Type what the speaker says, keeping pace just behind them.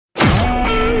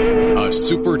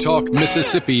SuperTalk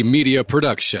Mississippi Media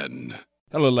production.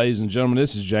 Hello, ladies and gentlemen.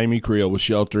 This is Jamie Creel with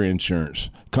Shelter Insurance.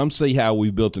 Come see how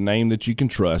we've built a name that you can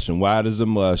trust and why it is a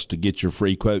must to get your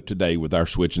free quote today with our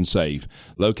Switch and Save.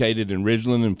 Located in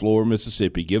Ridgeland and Flora,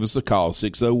 Mississippi. Give us a call,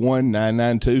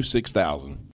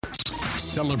 601-992-6000.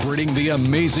 Celebrating the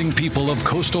amazing people of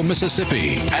coastal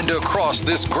Mississippi and across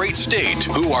this great state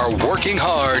who are working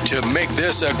hard to make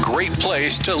this a great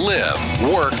place to live,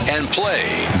 work, and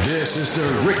play. This is the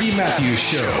Ricky Mathews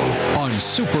Show on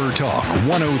SuperTalk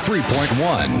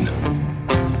 103.1.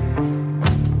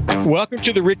 Welcome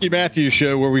to the Ricky Mathews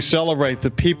Show, where we celebrate the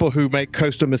people who make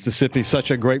coastal Mississippi such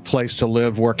a great place to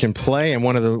live, work, and play. And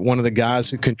one of the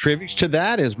guys who contributes to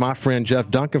that is my friend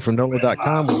Jeff Duncan from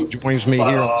NOLA.com, who joins me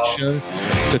here on the show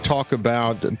to talk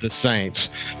about the Saints.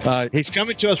 He's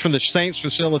coming to us from the Saints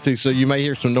facility, so you may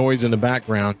hear some noise in the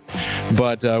background,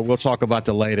 but we'll talk about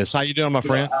the latest. How you doing, my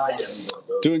friend?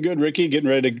 Doing good, Ricky. Getting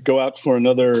ready to go out for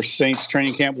another Saints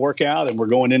training camp workout, and we're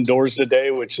going indoors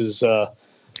today, which is a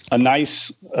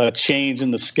nice change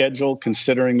in the schedule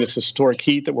considering this historic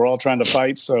heat that we're all trying to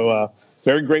fight. So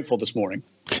very grateful this morning.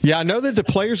 Yeah, I know that the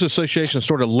Players Association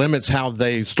sort of limits how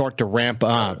they start to ramp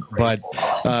up, but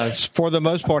for the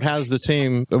most part, how's the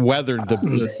team weathered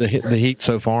the heat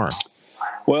so far?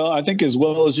 Well, I think as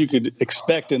well as you could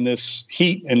expect in this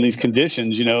heat and these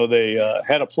conditions. You know, they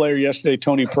had a player yesterday,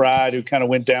 Tony Pride, who kind of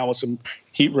went down with some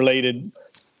heat-related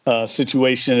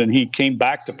situation, and he came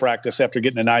back to practice after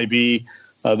getting an IV.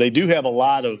 They do have a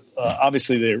lot of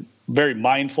obviously, they're very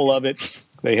mindful of it.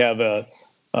 They have a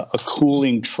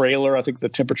cooling trailer. I think the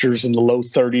temperature's in the low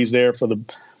 30s there for the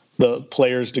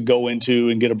players to go into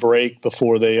and get a break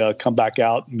before they come back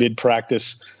out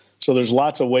mid-practice. So there's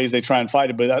lots of ways they try and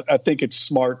fight it, but I think it's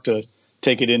smart to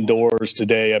take it indoors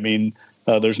today. I mean,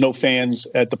 there's no fans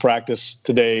at the practice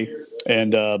today,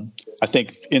 and I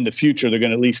think in the future they're going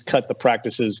to at least cut the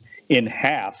practices in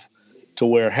half to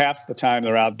where half the time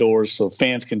they're outdoors so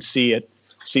fans can see it,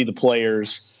 see the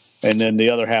players, and then the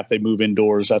other half they move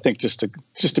indoors. I think just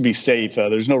to be safe.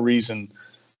 There's no reason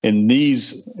in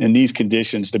these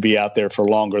conditions to be out there for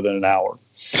longer than an hour.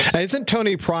 Isn't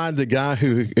Tony Pride the guy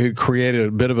who created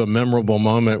a bit of a memorable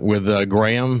moment with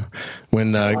Graham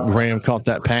when Graham caught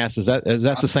that pass? Is that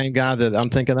the same guy that I'm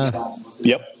thinking of?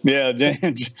 Yep. Yeah.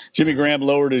 Jimmy Graham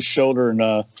lowered his shoulder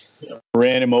and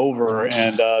ran him over,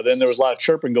 and then there was a lot of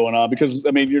chirping going on because,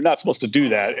 I mean, you're not supposed to do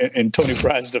that. In Tony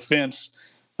Pride's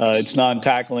defense, it's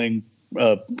non-tackling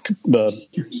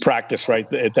practice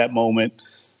right at that moment.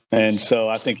 And so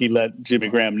I think he let Jimmy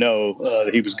Graham know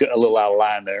that he was a little out of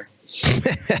line there.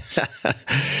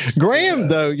 Graham,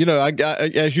 though, you know,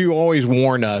 as you always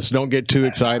warn us, don't get too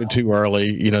excited too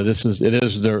early. You know, it is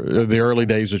the early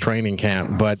days of training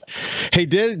camp. But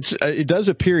it does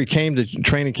appear he came to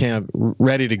training camp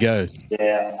ready to go.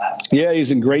 Yeah,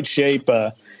 he's in great shape.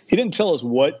 He didn't tell us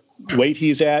what weight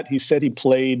he's at. He said he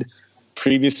played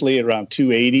previously at around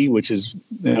 280, which is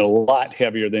a lot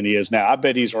heavier than he is now. I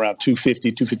bet he's around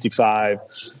 250, 255,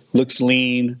 looks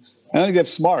lean. And I think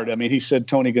that's smart. I mean, he said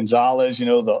Tony Gonzalez,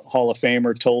 the Hall of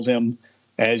Famer, told him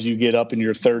as you get up in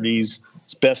your 30s,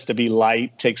 it's best to be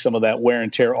light, take some of that wear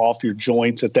and tear off your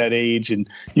joints at that age. And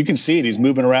you can see it. He's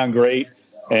moving around great.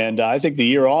 And I think the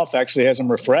year off actually has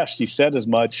him refreshed. He said as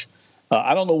much.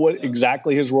 I don't know what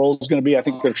exactly his role is going to be. I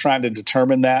think they're trying to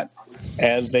determine that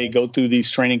as they go through these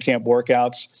training camp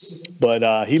workouts.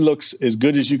 But he looks as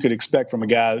good as you could expect from a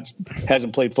guy that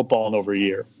hasn't played football in over a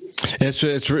year.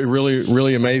 It's really,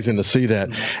 really amazing to see that.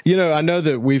 I know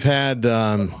that we've had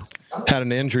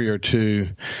an injury or two,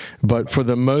 but for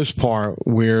the most part,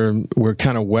 we're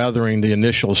kind of weathering the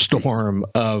initial storm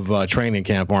of training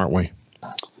camp, aren't we?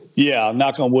 Yeah,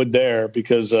 knock on wood there,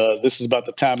 because this is about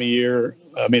the time of year,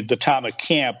 the time of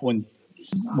camp when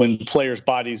players'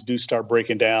 bodies do start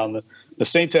breaking down. The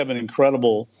Saints have an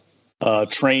incredible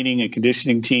training and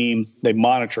conditioning team. They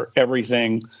monitor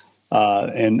everything.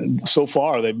 And so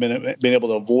far, they've been able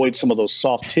to avoid some of those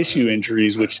soft tissue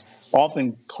injuries, which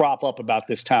often crop up about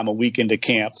this time a week into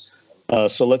camp.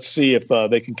 So let's see if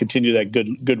they can continue that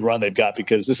good run they've got,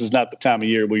 because this is not the time of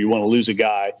year where you want to lose a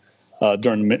guy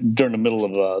during the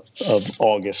middle of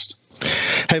August.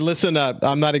 Hey, listen,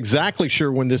 I'm not exactly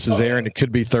sure when this is airing. It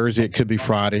could be Thursday. It could be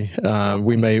Friday.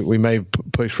 We may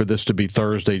put push for this to be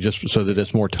Thursday just so that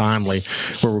it's more timely.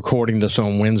 We're recording this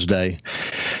on Wednesday.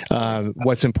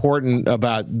 What's important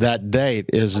about that date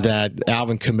is that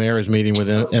Alvin Kamara is meeting with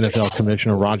NFL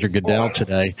Commissioner Roger Goodell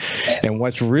today. And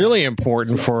what's really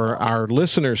important for our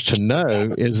listeners to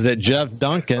know is that Jeff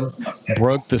Duncan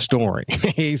broke the story.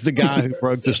 He's the guy who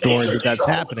broke the story that that's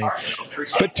happening.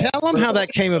 But tell them how that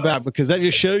came about, because that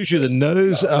just shows you the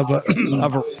nose of a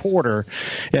reporter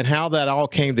and how that all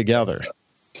came together.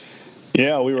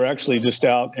 Yeah, we were actually just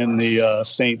out in the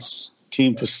Saints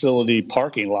team facility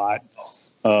parking lot.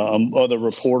 Other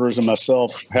reporters and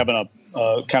myself having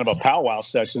a kind of a powwow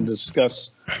session to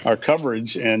discuss our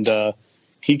coverage, and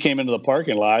he came into the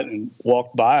parking lot and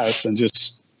walked by us and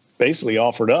just basically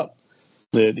offered up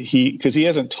that because he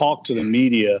hasn't talked to the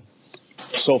media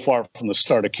so far from the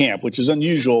start of camp, which is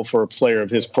unusual for a player of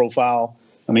his profile.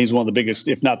 I mean, he's one of the biggest,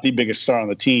 if not the biggest star on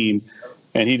the team.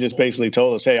 And he just basically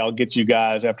told us, hey, I'll get you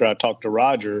guys after I talk to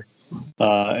Roger.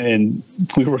 And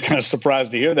we were kind of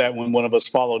surprised to hear that when one of us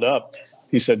followed up.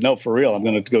 He said, no, for real, I'm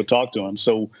going to go talk to him.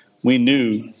 So we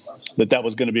knew that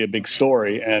was going to be a big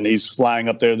story. And he's flying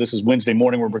up there. This is Wednesday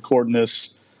morning. We're recording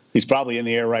this. He's probably in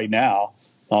the air right now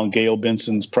on Gail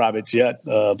Benson's private jet,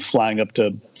 flying up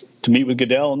to meet with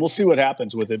Goodell, and we'll see what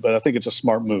happens with it. But I think it's a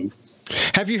smart move.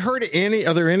 Have you heard any?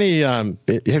 Have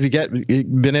you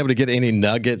been able to get any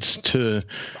nuggets to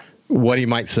what he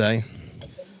might say?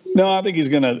 No, I think he's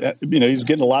going to. He's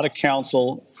getting a lot of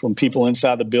counsel from people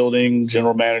inside the building.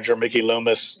 General Manager Mickey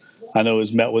Loomis, I know,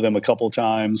 has met with him a couple of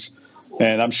times,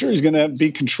 and I'm sure he's going to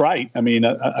be contrite. I mean,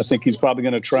 I think he's probably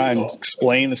going to try and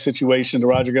explain the situation to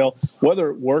Roger Goodell.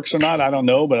 Whether it works or not, I don't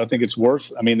know, but I think it's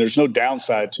worth. I mean, there's no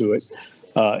downside to it.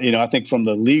 I think from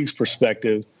the league's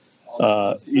perspective,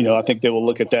 I think they will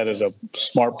look at that as a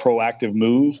smart, proactive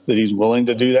move that he's willing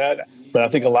to do that. But I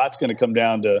think a lot's going to come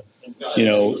down to,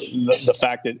 the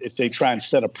fact that if they try and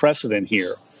set a precedent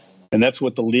here, and that's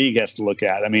what the league has to look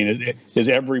at. I mean, is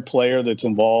every player that's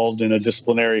involved in a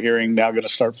disciplinary hearing now going to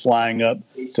start flying up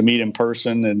to meet in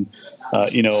person? And,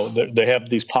 they have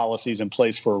these policies in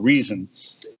place for a reason.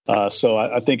 So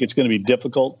I think it's going to be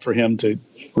difficult for him to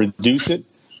reduce it.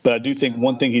 But I do think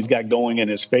one thing he's got going in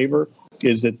his favor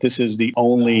is that this is the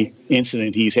only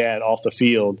incident he's had off the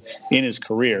field in his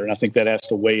career. And I think that has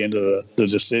to weigh into the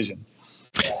decision.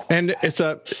 And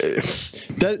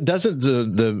doesn't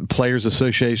the Players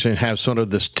Association have sort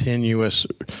of this tenuous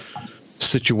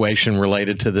situation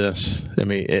related to this? I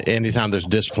mean, anytime there's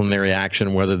disciplinary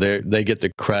action, whether they get the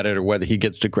credit or whether he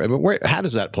gets the credit, how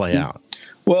does that play out?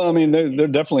 Well, I mean, they're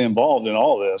definitely involved in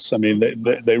all this. I mean,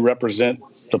 they represent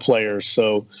the players.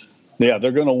 So, yeah,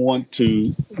 they're going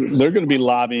to be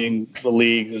lobbying the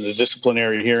league and the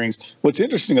disciplinary hearings. What's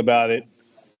interesting about it,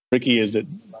 Ricky, is that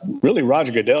really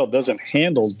Roger Goodell doesn't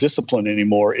handle discipline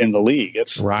anymore in the league.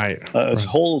 It's a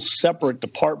whole separate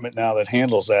department now that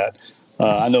handles that.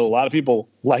 I know a lot of people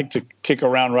like to kick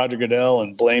around Roger Goodell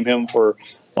and blame him for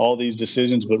all these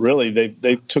decisions, but really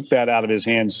they took that out of his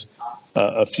hands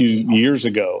a few years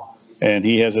ago, and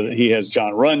he has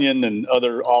John Runyon and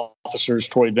other officers,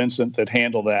 Troy Vincent, that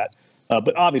handle that.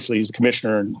 But obviously, he's a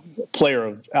commissioner and player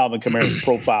of Alvin Kamara's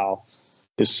profile.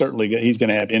 He's going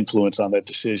to have influence on that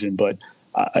decision. But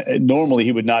normally,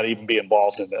 he would not even be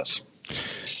involved in this.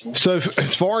 So,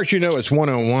 as far as you know, it's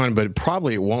one-on-one, but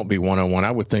probably it won't be one-on-one.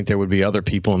 I would think there would be other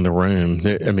people in the room.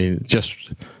 I mean,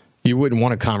 you wouldn't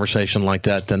want a conversation like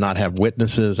that to not have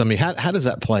witnesses. I mean, how does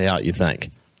that play out, you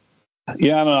think?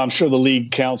 Yeah, I don't know. I'm sure the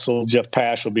league counsel, Jeff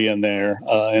Pash, will be in there.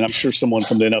 And I'm sure someone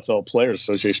from the NFL Players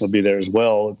Association will be there as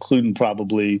well, including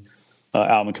probably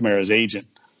Alvin Kamara's agent.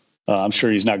 I'm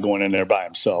sure he's not going in there by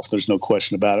himself. There's no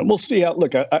question about it. We'll see how.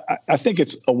 Look, I think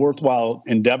it's a worthwhile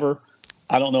endeavor.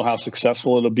 I don't know how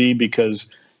successful it'll be,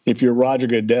 because if you're Roger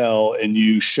Goodell and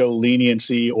you show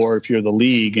leniency, or if you're the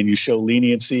league and you show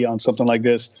leniency on something like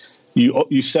this,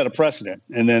 you set a precedent,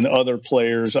 and then other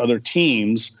players, other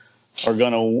teams are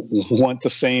going to want the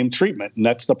same treatment. And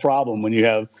that's the problem when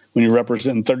you're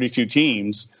representing 32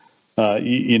 teams.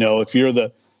 If you're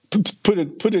put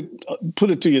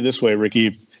it to you this way,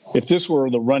 Ricky, if this were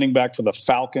the running back for the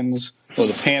Falcons or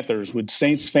the Panthers, would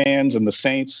Saints fans and the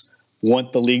Saints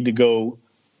want the league to go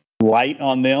light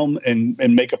on them and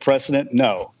make a precedent?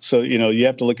 No. So, you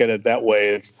have to look at it that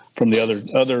way from the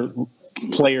other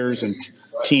players and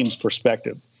teams'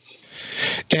 perspective.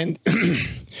 And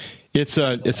it's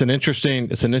an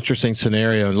interesting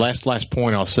scenario. And last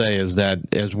point I'll say is that,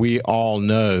 as we all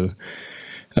know,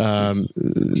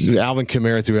 Alvin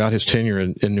Kamara throughout his tenure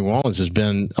in New Orleans has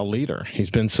been a leader. He's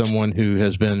been someone who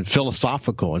has been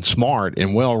philosophical and smart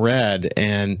and well-read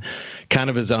and kind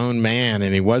of his own man.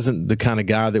 And he wasn't the kind of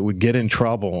guy that would get in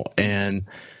trouble. And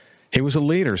He was a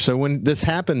leader. So when this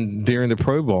happened during the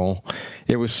Pro Bowl,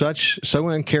 it was so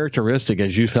uncharacteristic,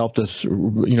 as you've helped us,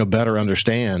 better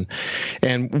understand.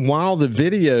 And while the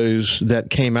videos that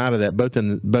came out of that, both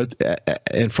in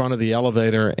front of the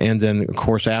elevator and then, of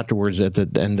course, afterwards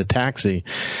in the taxi,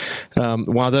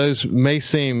 while those may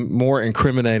seem more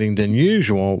incriminating than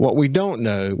usual, what we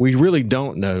really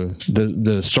don't know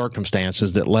the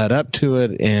circumstances that led up to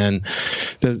it, and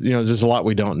there's a lot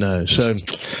we don't know. So,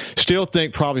 still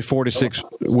think probably 4 to 6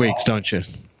 weeks, don't you?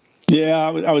 Yeah,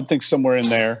 I would think somewhere in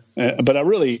there, but I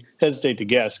really hesitate to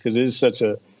guess because it is such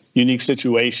a unique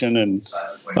situation, and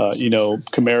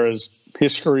Kamara's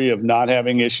history of not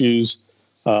having issues.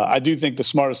 I do think the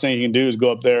smartest thing he can do is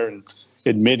go up there and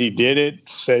admit he did it,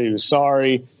 say he was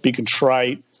sorry, be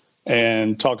contrite,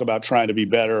 and talk about trying to be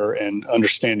better and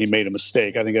understand he made a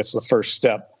mistake. I think that's the first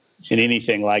step in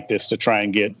anything like this to try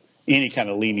and get any kind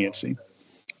of leniency.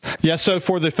 Yeah, so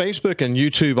for the Facebook and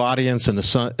YouTube audience and the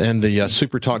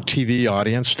SuperTalk TV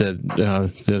audience,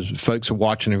 the folks are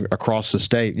watching across the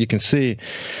state, you can see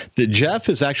that Jeff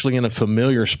is actually in a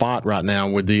familiar spot right now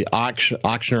with the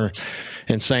Auctioner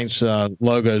and Saints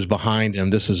logos behind him.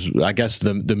 This is, I guess,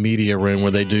 the media room where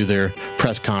they do their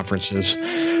press conferences.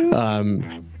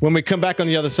 When we come back on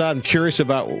the other side, I'm curious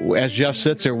about, as Jeff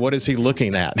sits there, what is he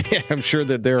looking at? I'm sure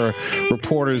that there are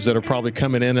reporters that are probably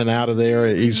coming in and out of there.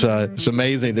 It's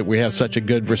amazing that we have such a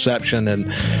good reception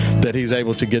and that he's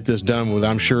able to get this done with,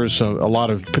 I'm sure, a lot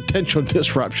of potential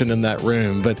disruption in that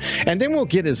room. And then we'll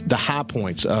get the high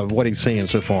points of what he's seeing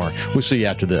so far. We'll see you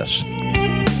after this.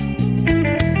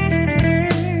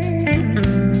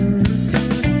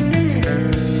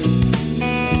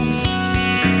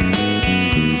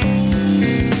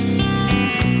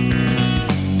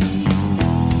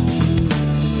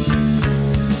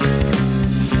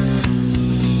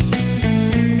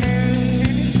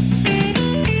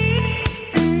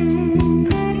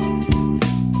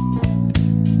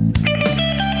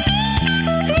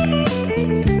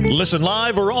 Listen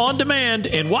live or on demand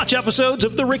and watch episodes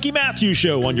of The Ricky Mathews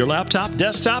Show on your laptop,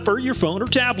 desktop, or your phone or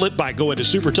tablet by going to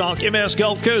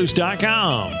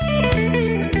supertalkmsgulfcoast.com.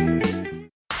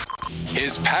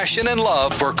 His passion and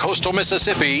love for coastal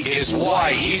Mississippi is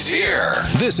why he's here.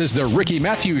 This is The Ricky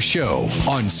Mathews Show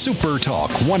on SuperTalk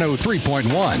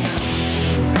 103.1.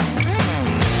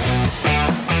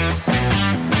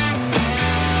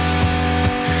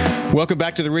 Welcome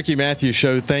back to the Ricky Mathews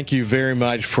Show. Thank you very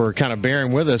much for kind of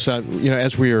bearing with us.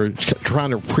 As we are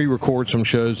trying to pre-record some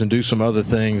shows and do some other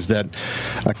things that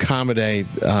accommodate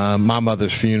my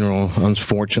mother's funeral.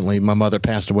 Unfortunately, my mother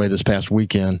passed away this past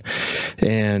weekend,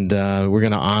 and we're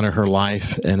going to honor her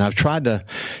life. And I've tried to,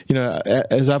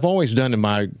 as I've always done in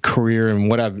my career,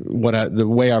 and the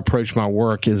way I approach my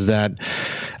work is that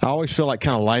I always feel like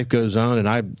kind of life goes on, and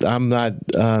I'm not,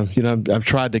 I've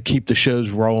tried to keep the shows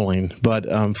rolling, but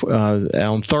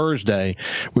on Thursday,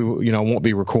 we won't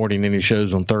be recording any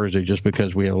shows on Thursday just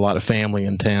because we have a lot of family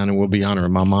in town and we'll be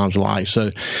honoring my mom's life.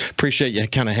 So appreciate you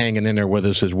kind of hanging in there with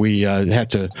us as we had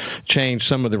to change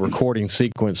some of the recording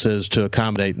sequences to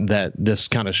accommodate this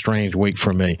kind of strange week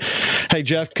for me. Hey,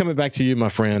 Jeff, coming back to you, my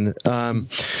friend.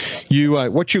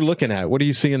 What you looking at? What do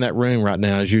you see in that room right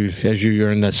now as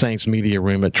you're in the Saints media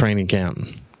room at training camp?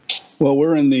 Well,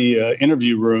 we're in the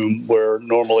interview room where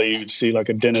normally you'd see like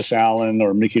a Dennis Allen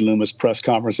or Mickey Loomis press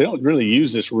conference. They don't really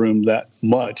use this room that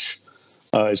much.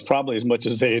 It's probably as much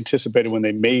as they anticipated when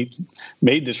they made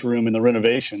this room in the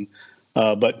renovation.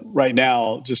 But right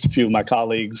now, just a few of my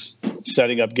colleagues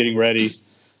setting up, getting ready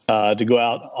to go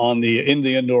out in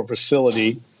the indoor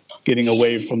facility, getting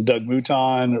away from Doug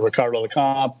Mouton, Ricardo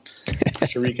LeCompte,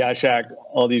 Sharik Ashak,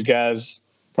 all these guys.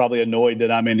 Probably annoyed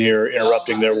that I'm in here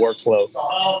interrupting their workflow.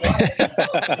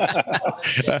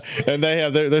 And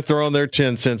they're throwing their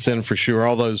 10 cents in for sure.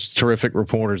 All those terrific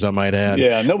reporters, I might add.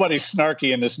 Yeah, nobody's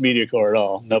snarky in this media corps at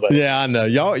all. Nobody. Yeah, I know.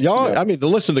 Y'all. Yeah. I mean,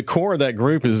 the core of that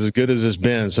group is as good as it's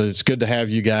been. So it's good to have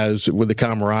you guys with the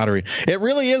camaraderie. It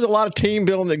really is a lot of team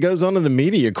building that goes on in the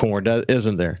media corps,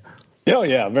 isn't there? Oh,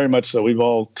 yeah, very much so. We've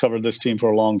all covered this team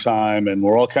for a long time, and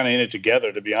we're all kind of in it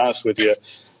together, to be honest with you.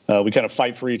 We kind of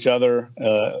fight for each other.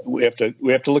 We have to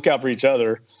look out for each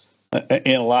other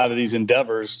in a lot of these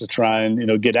endeavors to try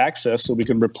and get access so we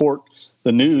can report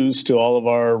the news to all of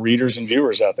our readers and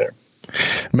viewers out there.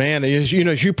 Man, as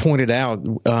you pointed out,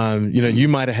 you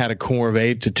might have had a core of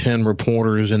 8 to 10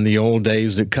 reporters in the old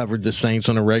days that covered the Saints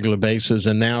on a regular basis,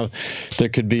 and now there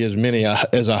could be as many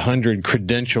as 100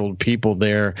 credentialed people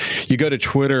there. You go to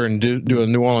Twitter and do a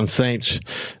New Orleans Saints,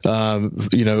 a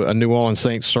New Orleans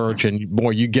Saints search, and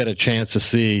boy, you get a chance to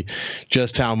see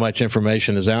just how much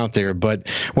information is out there. But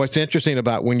what's interesting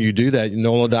about when you do that,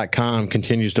 NOLA.com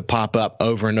continues to pop up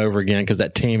over and over again because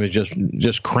that team is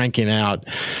just cranking out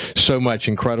so much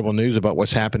incredible news about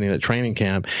what's happening at training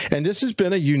camp. And this has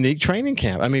been a unique training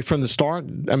camp. I mean, from the start,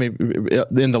 in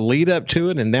the lead up to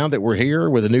it, and now that we're here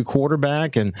with a new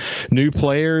quarterback and new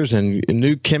players and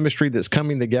new chemistry that's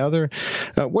coming together,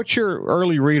 what's your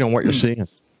early read on what you're seeing?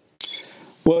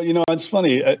 Well, it's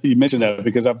funny you mentioned that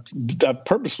because I've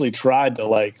purposely tried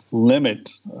to limit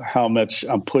how much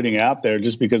I'm putting out there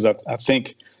just because I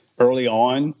think early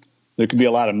on there could be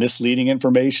a lot of misleading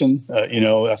information.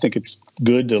 I think it's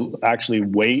good to actually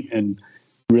wait and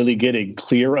really get a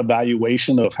clear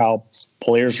evaluation of how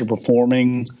players are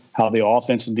performing, how the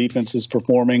offense and defense is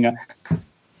performing.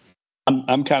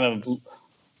 I'm kind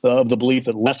of the belief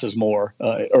that less is more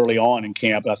early on in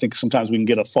camp. I think sometimes we can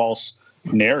get a false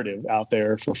narrative out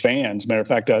there for fans. Matter of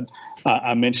fact,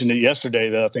 I mentioned it yesterday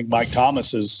that I think Mike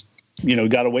Thomas has,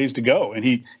 got a ways to go. And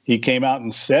he came out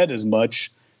and said as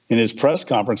much in his press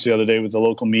conference the other day with the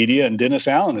local media, and Dennis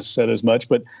Allen has said as much,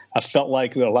 but I felt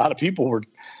like a lot of people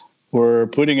were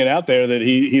putting it out there that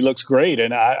he looks great,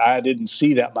 and I didn't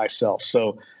see that myself.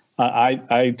 So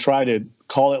I try to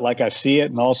call it like I see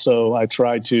it, and also I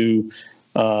try to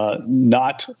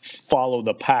not follow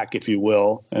the pack, if you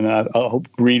will, and I hope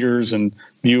readers and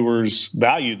viewers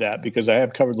value that because I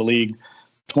have covered the league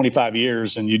 25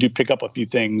 years, and you do pick up a few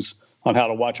things on how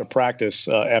to watch a practice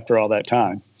after all that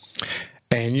time.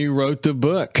 And you wrote the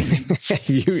book.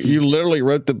 you literally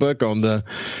wrote the book on the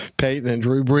Peyton and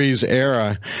Drew Brees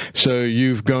era. So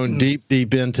you've gone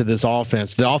deep into this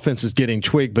offense. The offense is getting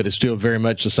tweaked, but it's still very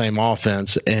much the same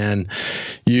offense. And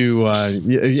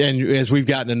and as we've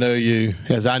gotten to know you,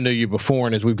 as I knew you before,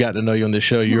 and as we've gotten to know you on this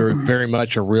show, you're very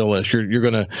much a realist. You're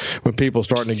gonna, when people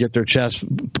starting to get their chest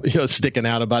sticking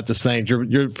out about the Saints, you're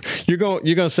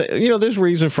gonna say, there's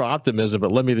reason for optimism,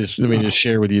 but let me just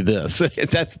share with you this.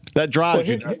 that drives.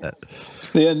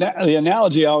 The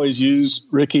analogy I always use,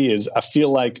 Ricky, is I feel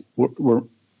like we're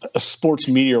a sports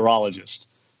meteorologist.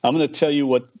 I'm going to tell you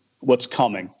what's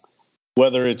coming.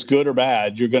 Whether it's good or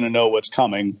bad, you're going to know what's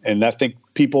coming. And I think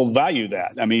people value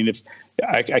that. I mean, if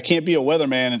I can't be a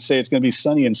weatherman and say it's going to be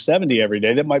sunny and 70 every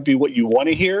day, that might be what you want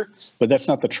to hear, but that's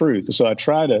not the truth. So I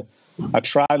try to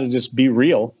just be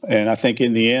real. And I think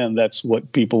in the end, that's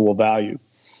what people will value.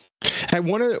 Hey,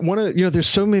 one of there's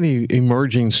so many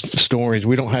emerging stories.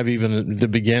 We don't have even the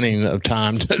beginning of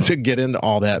time to get into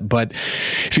all that. But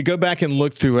if you go back and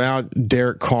look throughout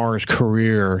Derek Carr's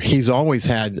career, he's always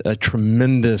had a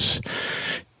tremendous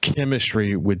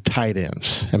chemistry with tight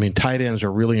ends. I mean, tight ends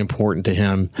are really important to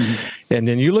him. Mm-hmm. And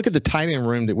then you look at the tight end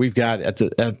room that we've got at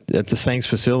the Saints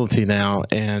facility now,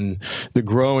 and the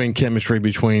growing chemistry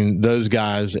between those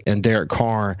guys and Derek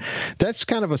Carr. That's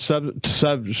kind of a sub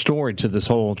story to this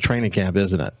whole training camp,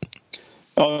 isn't it?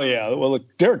 Oh yeah. Well,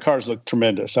 look, Derek Carr's looked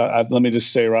tremendous. Let me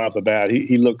just say right off the bat,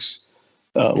 he looks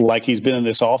like he's been in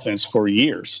this offense for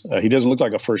years. He doesn't look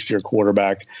like a first-year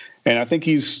quarterback. And I think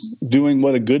he's doing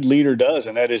what a good leader does,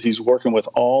 and that is he's working with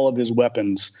all of his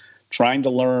weapons, trying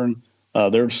to learn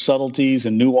their subtleties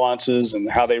and nuances and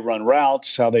how they run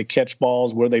routes, how they catch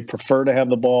balls, where they prefer to have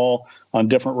the ball on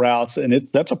different routes. And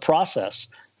that's a process,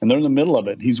 and they're in the middle of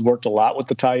it. He's worked a lot with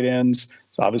the tight ends.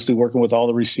 He's obviously working with all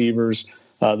the receivers.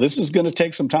 This is going to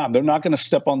take some time. They're not going to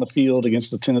step on the field against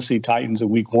the Tennessee Titans in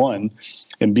week 1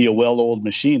 and be a well-oiled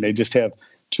machine. They just have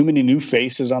too many new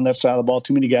faces on that side of the ball,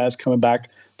 too many guys coming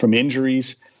back from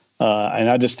injuries. And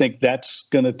I just think that's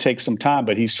going to take some time.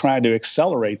 But he's trying to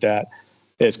accelerate that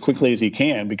as quickly as he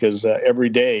can because every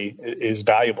day is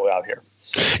valuable out here.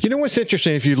 You know what's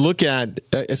interesting? If you look at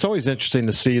it's always interesting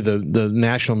to see the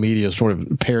national media sort of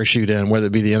parachute in, whether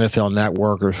it be the NFL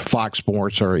Network or Fox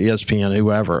Sports or ESPN,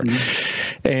 whoever.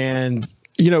 Mm-hmm. And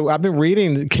I've been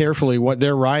reading carefully what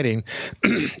they're writing,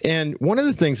 and one of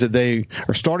the things that they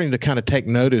are starting to kind of take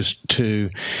notice to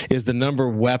is the number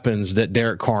of weapons that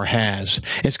Derek Carr has.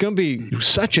 It's going to be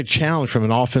such a challenge from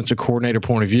an offensive coordinator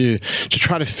point of view to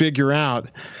try to figure out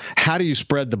how do you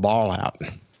spread the ball out.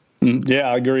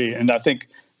 Yeah, I agree. And I think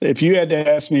if you had to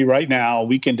ask me right now,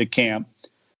 week into camp,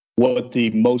 what the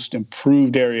most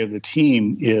improved area of the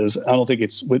team is, I don't think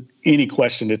it's with any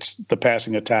question, it's the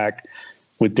passing attack.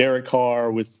 With Derek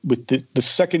Carr, with the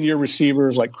second-year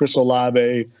receivers like Chris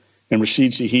Olave and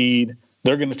Rashid Shaheed,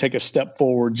 they're going to take a step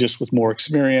forward just with more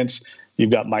experience.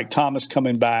 You've got Mike Thomas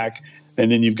coming back,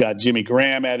 and then you've got Jimmy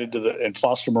Graham added to and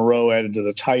Foster Moreau added to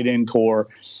the tight end core.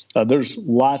 There's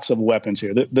lots of weapons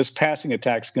here. This passing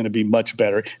attack is going to be much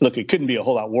better. Look, it couldn't be a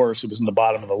whole lot worse. It was in the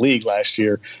bottom of the league last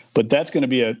year, but that's going to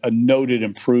be a noted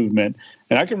improvement.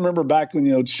 And I can remember back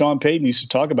when, Sean Payton used to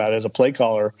talk about it as a play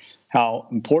caller, how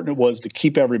important it was to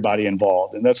keep everybody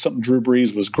involved. And that's something Drew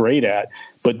Brees was great at,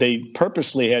 but they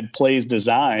purposely had plays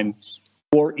designed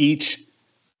for each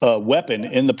weapon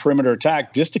in the perimeter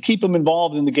attack just to keep them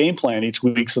involved in the game plan each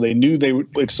week, so they knew they would,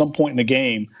 at some point in the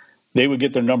game, they would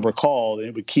get their number called, and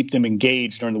it would keep them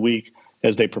engaged during the week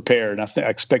as they prepare. And I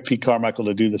expect Pete Carmichael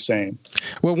to do the same.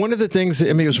 Well, one of the things,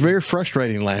 it was very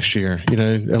frustrating last year,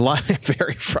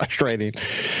 very frustrating.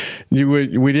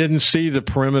 We didn't see the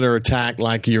perimeter attack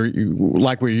like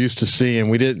we're used to seeing.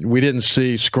 We didn't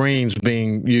see screens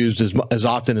being used as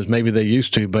often as maybe they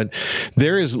used to, but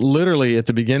there is literally at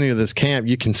the beginning of this camp,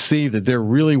 you can see that they're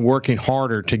really working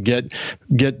harder to get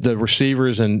the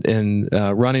receivers and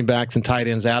running backs and tight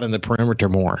ends out in the perimeter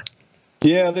more.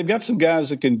 Yeah, they've got some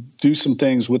guys that can do some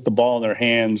things with the ball in their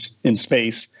hands in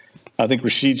space. I think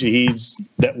Rashid Shaheed's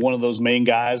one of those main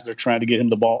guys. They're trying to get him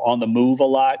the ball on the move a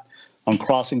lot, on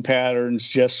crossing patterns,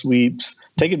 jet sweeps,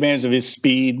 take advantage of his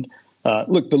speed.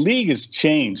 Look, the league has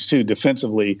changed, too,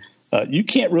 defensively. You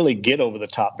can't really get over the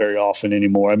top very often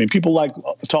anymore. I mean, people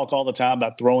talk all the time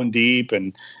about throwing deep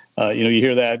and, you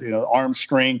hear that, arm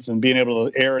strength and being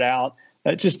able to air it out.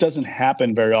 That just doesn't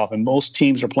happen very often. Most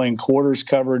teams are playing quarters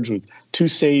coverage with two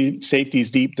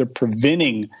safeties deep. They're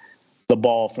preventing the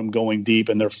ball from going deep,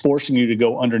 and they're forcing you to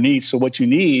go underneath. So what you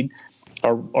need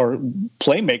are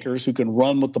playmakers who can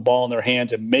run with the ball in their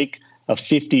hands and make a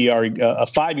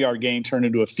 5-yard gain turn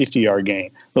into a 50-yard gain.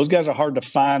 Those guys are hard to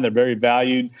find. They're very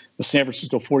valued. The San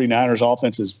Francisco 49ers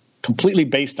offense is completely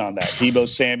based on that. Deebo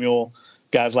Samuel,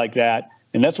 guys like that.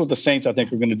 And that's what the Saints, I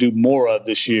think, are going to do more of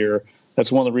this year. That's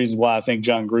one of the reasons why I think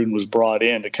John Gruden was brought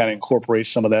in, to kind of incorporate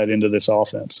some of that into this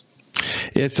offense.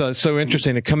 It's so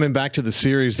interesting. And coming back to the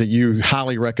series that you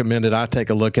highly recommended I take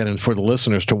a look at, and for the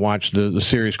listeners to watch the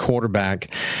series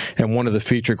quarterback, and one of the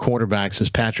featured quarterbacks is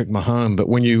Patrick Mahomes. But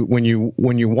when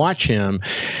you watch him,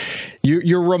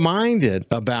 you're reminded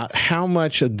about how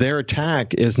much of their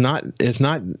attack is not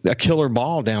a killer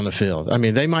ball down the field. I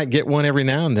mean, they might get one every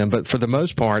now and then, but for the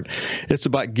most part, it's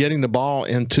about getting the ball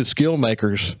into skill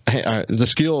makers, the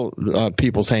skill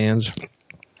people's hands,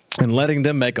 and letting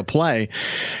them make a play.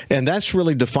 And that's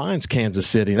really defines Kansas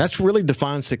City. That's really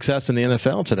defines success in the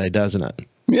NFL today, doesn't it?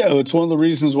 Yeah, it's one of the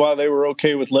reasons why they were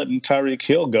okay with letting Tyreek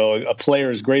Hill go. A player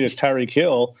as great as Tyreek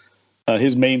Hill,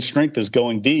 his main strength is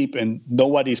going deep, and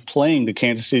nobody's playing the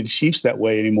Kansas City Chiefs that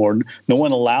way anymore. No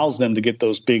one allows them to get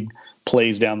those big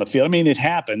plays down the field. I mean, it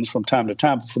happens from time to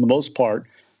time, but for the most part,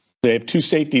 they have two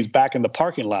safeties back in the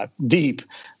parking lot deep,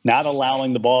 not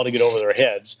allowing the ball to get over their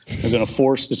heads. They're going to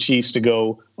force the Chiefs to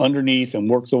go underneath and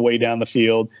work their way down the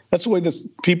field. That's the way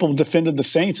people defended the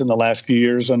Saints in the last few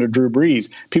years under Drew Brees.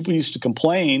 People used to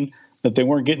complain that they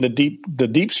weren't getting the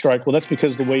deep strike. Well, that's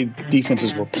because the way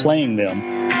defenses were playing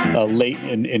them late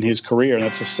in his career, and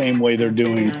that's the same way they're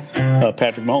doing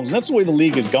Patrick Mahomes. And that's the way the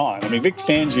league has gone. I mean, Vic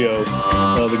Fangio,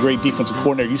 the great defensive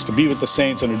coordinator, used to be with the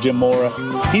Saints under Jim Mora.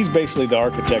 He's basically the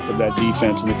architect of that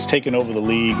defense, and it's taken over the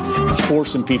league. It's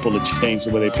forcing people to change the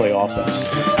way they play offense.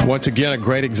 Once again, a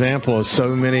great example of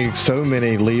so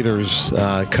many leaders,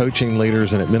 coaching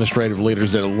leaders and administrative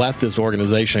leaders that have left this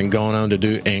organization and gone on to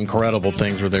do incredible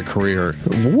things with their career.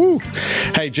 Woo!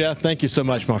 Hey, Jeff, thank you so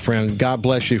much, my friend. God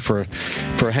bless you for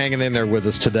hanging in there with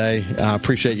us today. I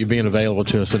appreciate you being available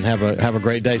to us, and have a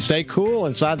great day. Stay cool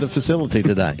inside the facility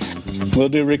today. Will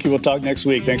do, Ricky. We'll talk next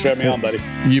week. Thanks for having me on, buddy.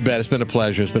 You bet. It's been a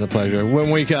pleasure. It's been a pleasure. When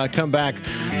we come back,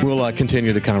 we'll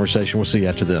continue the conversation. We'll see you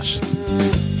after this.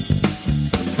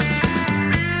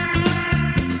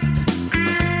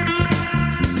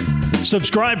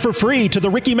 Subscribe for free to the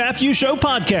Ricky Mathews Show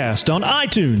podcast on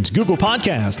iTunes, Google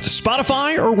Podcasts,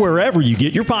 Spotify, or wherever you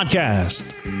get your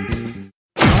podcasts.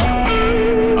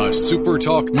 A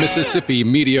SuperTalk Mississippi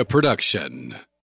Media production.